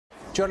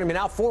Joining me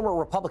now, former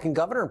Republican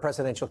governor and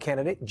presidential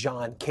candidate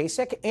John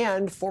Kasich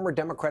and former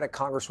Democratic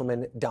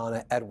Congresswoman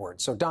Donna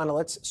Edwards. So, Donna,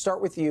 let's start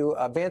with you.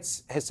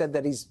 Vance has said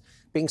that he's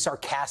being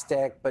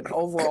sarcastic, but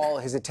overall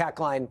his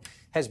attack line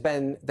has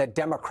been that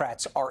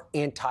Democrats are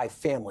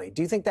anti-family.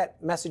 Do you think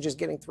that message is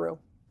getting through?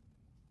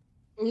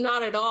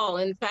 Not at all.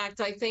 In fact,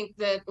 I think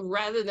that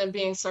rather than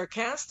being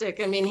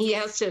sarcastic, I mean, he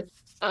has to,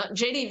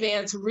 J.D.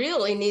 Vance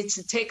really needs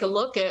to take a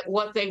look at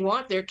what they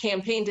want their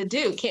campaign to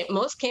do.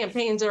 Most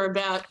campaigns are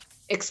about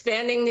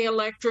expanding the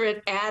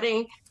electorate,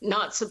 adding,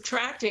 not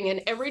subtracting. And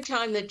every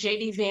time that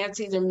J.D. Vance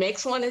either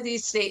makes one of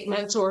these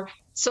statements or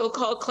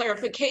so-called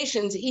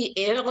clarifications, he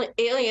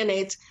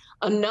alienates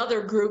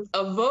another group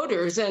of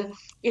voters. And,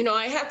 you know,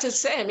 I have to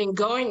say, I mean,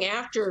 going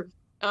after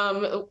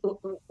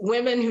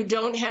women who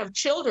don't have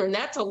children,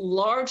 that's a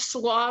large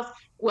swath,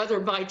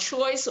 whether by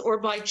choice or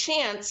by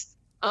chance,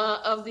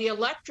 of the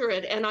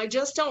electorate. And I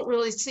just don't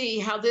really see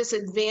how this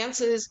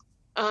advances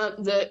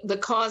the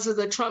cause of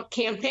the Trump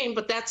campaign,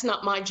 but that's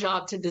not my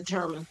job to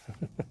determine.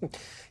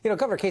 You know,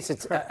 Governor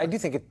Kasich, I do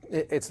think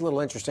it's a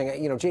little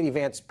interesting. You know, J.D.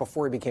 Vance,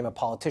 before he became a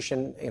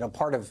politician, you know,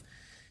 part of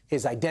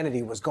his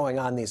identity was going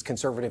on these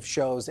conservative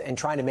shows and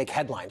trying to make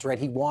headlines, right?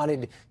 He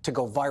wanted to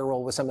go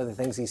viral with some of the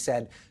things he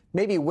said.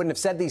 Maybe he wouldn't have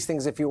said these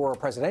things if he were a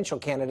presidential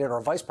candidate or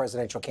a vice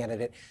presidential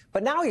candidate.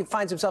 But now he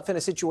finds himself in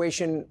a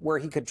situation where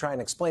he could try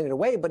and explain it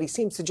away, but he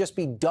seems to just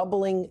be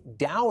doubling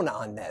down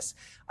on this.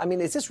 I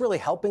mean, is this really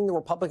helping the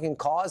Republican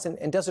cause,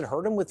 and does it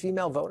hurt him with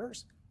female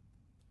voters?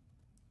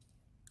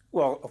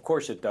 Well, of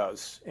course it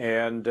does.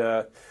 And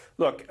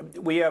look,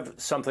 we have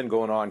something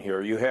going on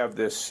here. You have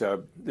this,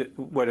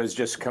 what has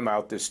just come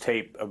out, this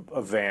tape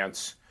of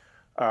Vance.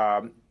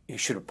 He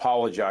should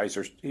apologize,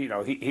 or you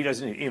know, he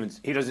doesn't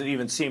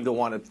even seem to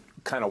want to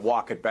kind of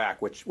walk it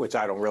back, which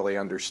I don't really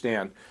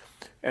understand.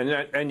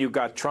 And you've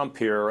got Trump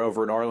here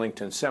over in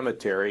Arlington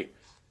Cemetery,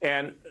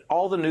 and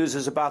all the news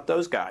is about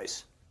those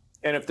guys.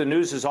 And if the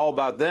news is all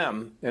about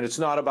them, and it's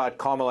not about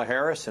Kamala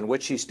Harris and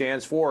what she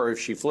stands for, or if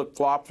she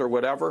flip-flops or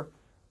whatever,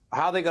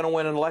 how are they going to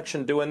win an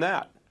election doing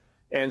that?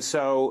 And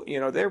so,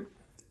 you know, they're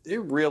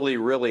really,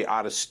 really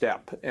out of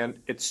step. And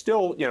it's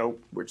still, you know,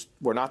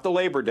 we're not the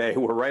Labor Day.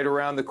 We're right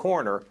around the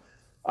corner.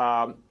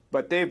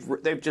 But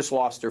they've just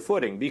lost their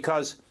footing,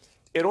 because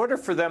in order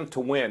for them to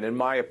win, in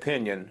my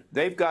opinion,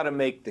 they've got to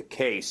make the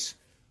case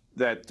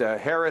that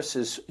Harris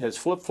has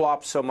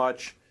flip-flopped so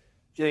much.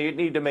 They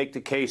need to make the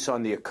case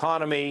on the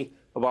economy,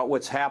 about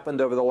what's happened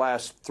over the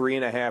last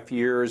 3.5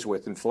 years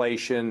with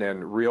inflation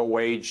and real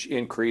wage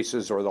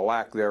increases or the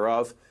lack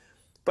thereof.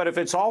 But if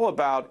it's all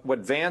about what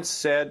Vance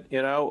said,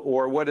 you know,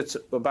 or what it's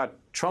about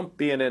Trump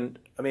being in,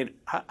 I mean,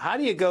 how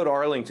do you go to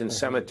Arlington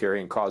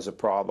Cemetery and cause a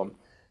problem?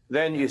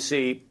 Then you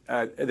see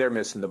they're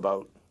missing the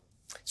boat.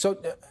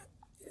 So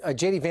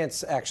J.D.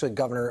 Vance, actually,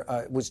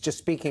 Governor, was just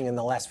speaking in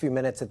the last few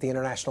minutes at the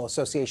International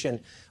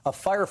Association of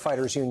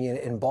Firefighters Union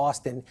in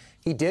Boston.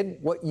 He did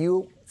what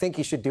you think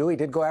he should do. He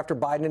did go after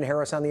Biden and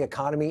Harris on the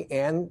economy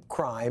and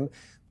crime.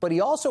 But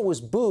he also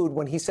was booed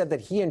when he said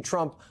that he and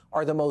Trump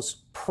are the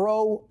most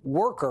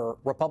pro-worker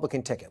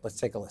Republican ticket. Let's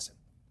take a listen.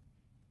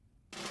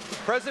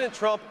 President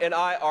Trump and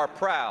I are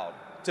proud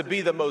to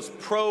be the most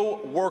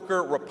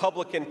pro-worker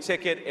Republican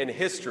ticket in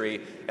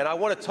history. And I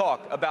want to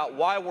talk about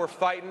why we're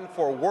fighting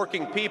for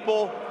working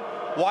people,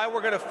 why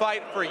we're going to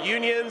fight for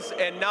unions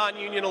and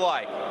non-union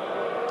alike.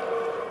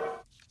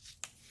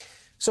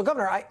 So,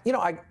 Governor, I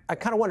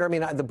kind of wonder, I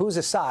mean, the booze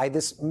aside,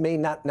 this may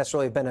not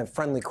necessarily have been a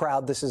friendly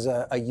crowd. This is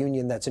a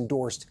union that's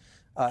endorsed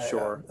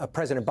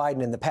President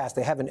Biden in the past.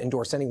 They haven't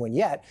endorsed anyone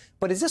yet.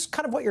 But is this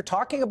kind of what you're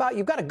talking about?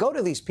 You've got to go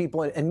to these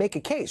people and make a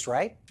case,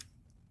 right?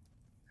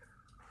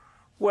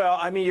 Well,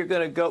 I mean, you're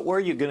going to go. Where are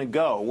you going to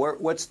go?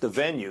 What's the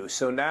venue?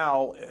 So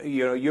now,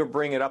 you know, you're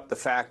bringing up the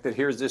fact that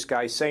here's this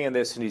guy saying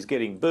this and he's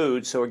getting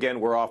booed. So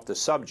again, we're off the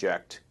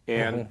subject.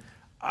 And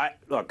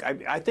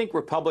I think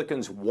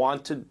Republicans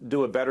want to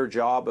do a better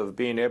job of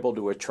being able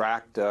to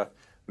attract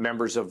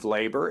members of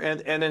labor.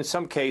 And in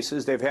some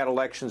cases, they've had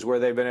elections where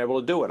they've been able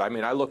to do it. I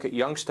mean, I look at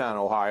Youngstown,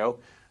 Ohio.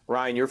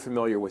 Ryan, you're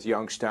familiar with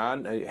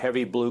Youngstown, a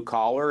heavy blue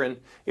collar, and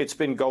it's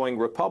been going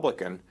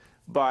Republican.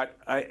 But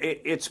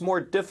it's more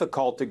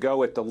difficult to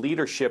go at the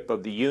leadership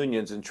of the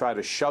unions and try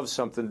to shove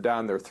something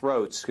down their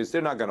throats, because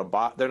they're not going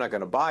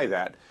to buy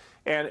that.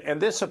 And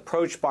this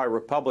approach by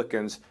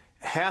Republicans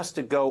has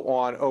to go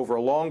on over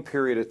a long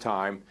period of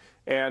time,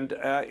 and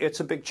it's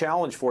a big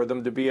challenge for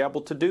them to be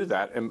able to do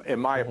that. In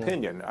my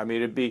opinion, I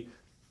mean,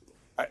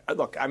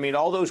 look. I mean,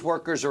 all those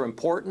workers are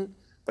important,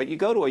 but you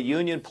go to a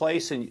union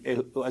place and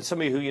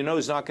somebody who you know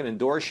is not going to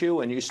endorse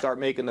you, and you start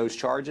making those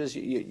charges,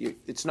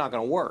 it's not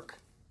going to work.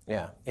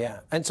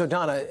 Yeah. And so,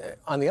 Donna,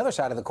 on the other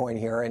side of the coin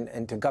here,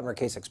 and to Governor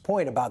Kasich's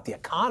point about the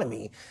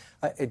economy,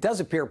 it does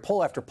appear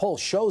poll after poll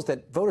shows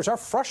that voters are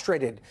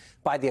frustrated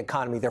by the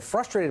economy. They're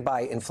frustrated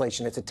by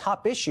inflation. It's a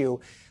top issue.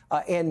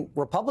 And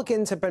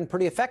Republicans have been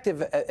pretty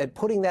effective at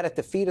putting that at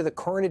the feet of the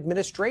current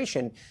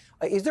administration.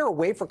 Is there a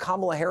way for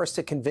Kamala Harris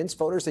to convince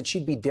voters that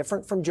she'd be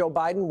different from Joe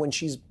Biden when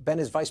she's been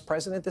his vice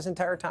president this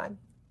entire time?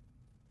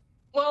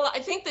 Well, I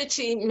think that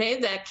she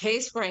made that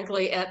case,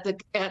 frankly, at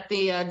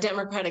the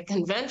Democratic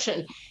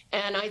convention,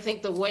 and I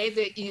think the way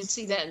that you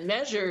see that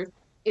measured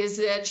is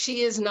that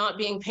she is not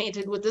being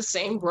painted with the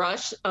same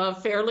brush,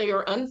 fairly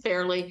or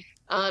unfairly,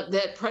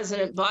 that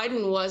President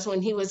Biden was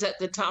when he was at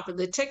the top of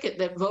the ticket.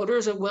 That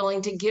voters are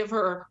willing to give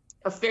her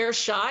a fair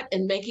shot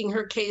in making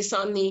her case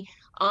on the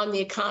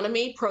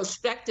economy,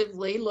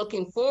 prospectively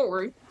looking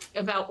forward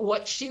about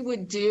what she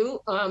would do.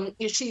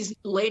 She's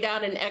laid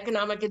out an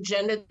economic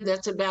agenda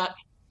that's about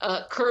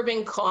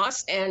curbing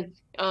costs and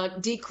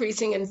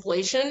decreasing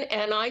inflation.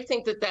 And I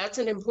think that that's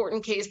an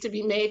important case to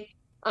be made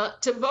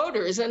to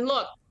voters. And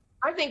look,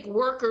 I think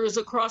workers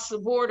across the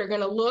board are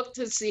going to look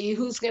to see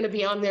who's going to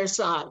be on their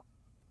side.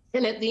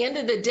 And at the end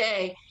of the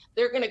day,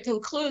 they're going to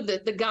conclude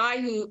that the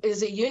guy who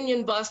is a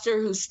union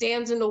buster, who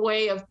stands in the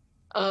way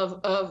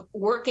of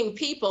working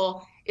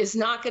people, is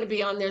not going to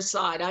be on their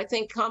side. I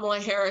think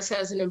Kamala Harris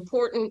has an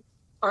important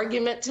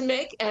argument to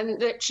make, and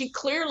that she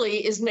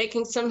clearly is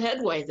making some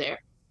headway there.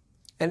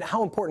 And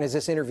how important is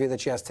this interview that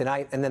she has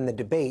tonight and then the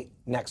debate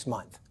next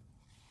month?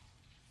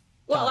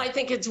 Well, I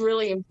think it's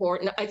really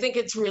important. I think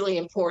it's really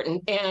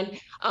important. And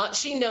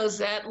she knows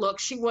that. Look,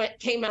 she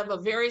came out of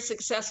a very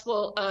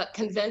successful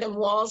convention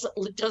walls,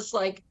 just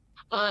like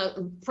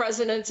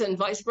presidents and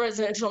vice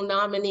presidential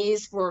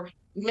nominees for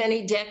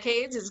many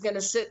decades, is going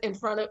to sit in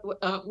front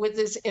of with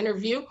this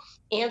interview,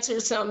 answer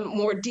some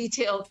more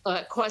detailed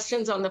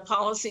questions on the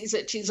policies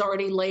that she's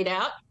already laid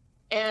out.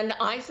 And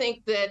I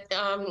think that,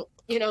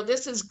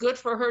 this is good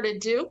for her to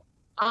do.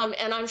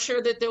 And I'm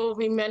sure that there will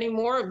be many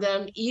more of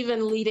them,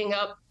 even leading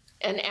up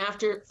and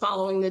after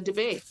following the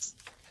debates.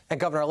 And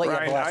Governor, I'll let you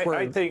have the last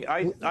word.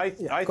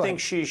 I think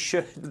she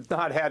should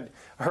not had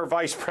her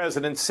vice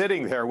president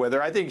sitting there with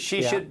her. I think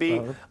she should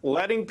be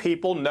letting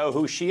people know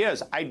who she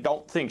is. I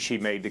don't think she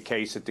made the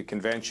case at the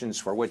conventions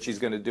for what she's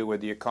going to do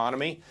with the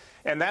economy.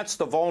 And that's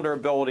the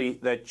vulnerability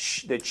that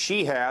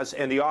she has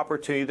and the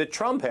opportunity that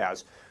Trump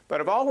has. But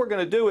if all we're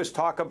going to do is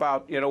talk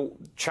about,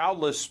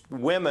 childless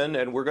women,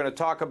 and we're going to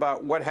talk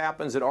about what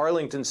happens at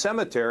Arlington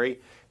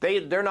Cemetery,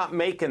 they're not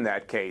making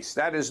that case.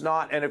 That is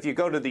not, and if you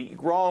go to the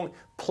wrong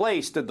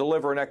place to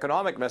deliver an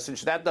economic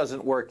message, that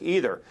doesn't work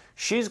either.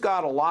 She's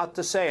got a lot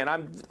to say, and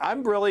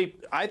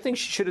I think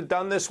she should have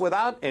done this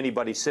without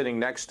anybody sitting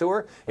next to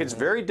her. It's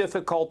very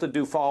difficult to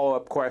do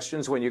follow-up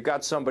questions when you've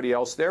got somebody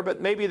else there,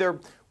 but maybe they're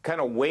kind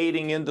of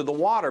wading into the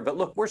water. But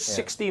look, we're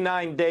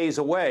 69 days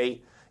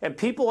away, and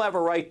people have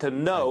a right to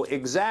know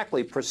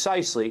exactly,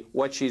 precisely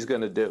what she's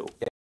going to do.